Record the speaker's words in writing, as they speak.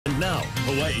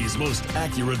Hawaii's most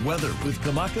accurate weather with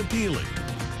Kamaka Pili.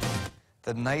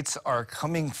 The nights are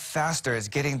coming faster. It's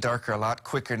getting darker a lot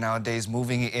quicker nowadays,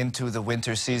 moving into the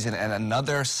winter season. And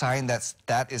another sign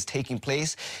that is taking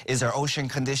place is our ocean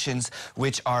conditions,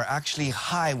 which are actually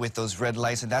high with those red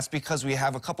lights. And that's because we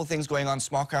have a couple things going on.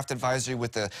 Small craft advisory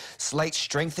with a slight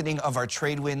strengthening of our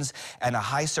trade winds and a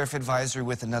high surf advisory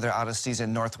with another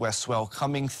out-of-season northwest swell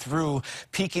coming through,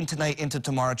 peaking tonight into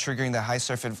tomorrow, triggering the high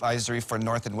surf advisory for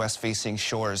north and west facing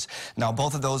shores. Now,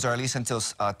 both of those are at least until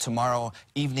tomorrow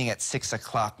evening at 6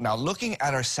 o'clock. Now, looking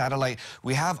at our satellite,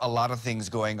 we have a lot of things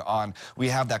going on. We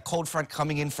have that cold front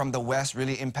coming in from the west,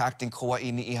 really impacting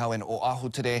Kauai, Niihau, and Oahu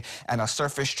today, and a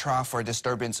surface trough or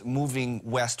disturbance moving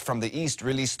west from the east,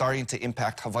 really starting to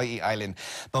impact Hawaii Island.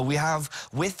 But we have,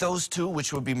 with those two,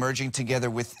 which will be merging together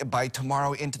with by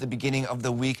tomorrow into the beginning of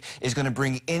the week, is going to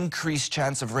bring increased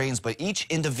chance of rains, but each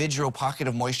individual pocket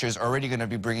of moisture is already going to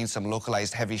be bringing some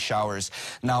localized heavy showers.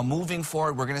 Now, moving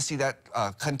forward, we're going to see that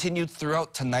continue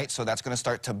throughout tonight, so that's going to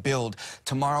start to build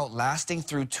tomorrow, lasting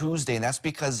through Tuesday, and that's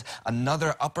because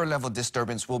another upper level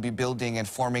disturbance will be building and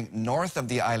forming north of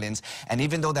the islands. And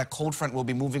even though that cold front will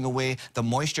be moving away, the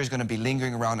moisture is going to be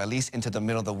lingering around at least into the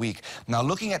middle of the week. Now,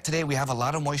 looking at today, we have a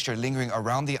lot of moisture lingering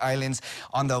around the islands.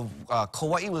 On the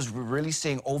Kauai was really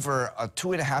seeing over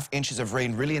 2.5 inches of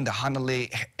rain really in the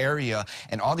Hanalei area,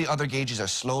 and all the other gauges are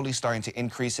slowly starting to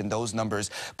increase in those numbers.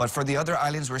 But for the other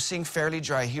islands, we're seeing fairly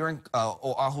dry here in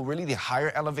Oahu, really the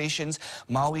higher elevations.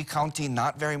 Maui County,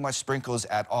 not very much sprinkles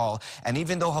at all. And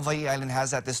even though Hawaii Island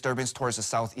has that disturbance towards the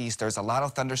southeast, there's a lot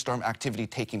of thunderstorm activity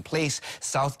taking place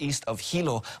southeast of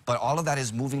Hilo, but all of that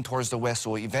is moving towards the west,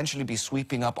 so will eventually be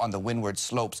sweeping up on the windward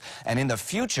slopes. And in the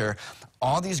future,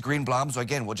 all these green blobs,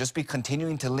 again, will just be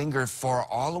continuing to linger for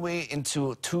all the way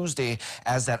into Tuesday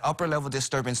as that upper level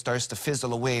disturbance starts to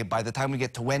fizzle away. By the time we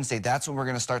get to Wednesday, that's when we're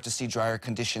going to start to see drier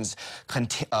conditions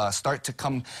start to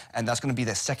come, and that's going to be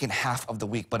the second half of the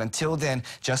week. But until then,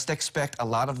 just expect a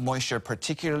lot of moisture,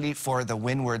 particularly for the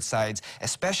windward sides,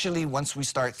 especially once we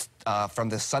start from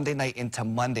the Sunday night into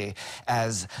Monday,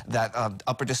 as that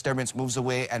upper disturbance moves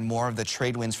away and more of the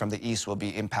trade winds from the east will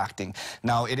be impacting.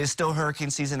 Now, it is still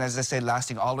hurricane season, as I said,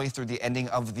 lasting all the way through the ending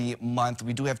of the month.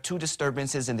 We do have 2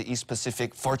 disturbances in the East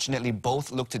Pacific. Fortunately,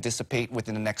 both look to dissipate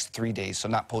within the next 3 days, so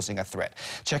not posing a threat.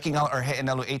 Checking out our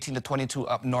He'enelu, 18 to 22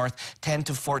 up north, 10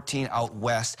 to 14 out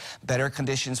west. Better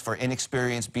conditions for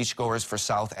inexperienced beachgoers for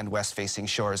south and west facing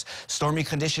shores. Stormy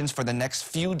conditions for the next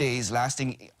few days,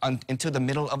 lasting into the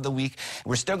middle of the week.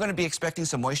 We're still going to be expecting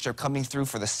some moisture coming through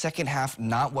for the second half,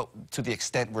 not to the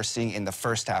extent we're seeing in the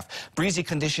first half. Breezy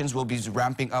conditions will be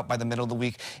ramping up by the middle of the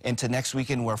week into next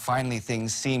weekend, where finally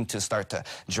things seem to start to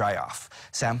dry off.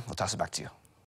 Sam, we'll toss it back to you.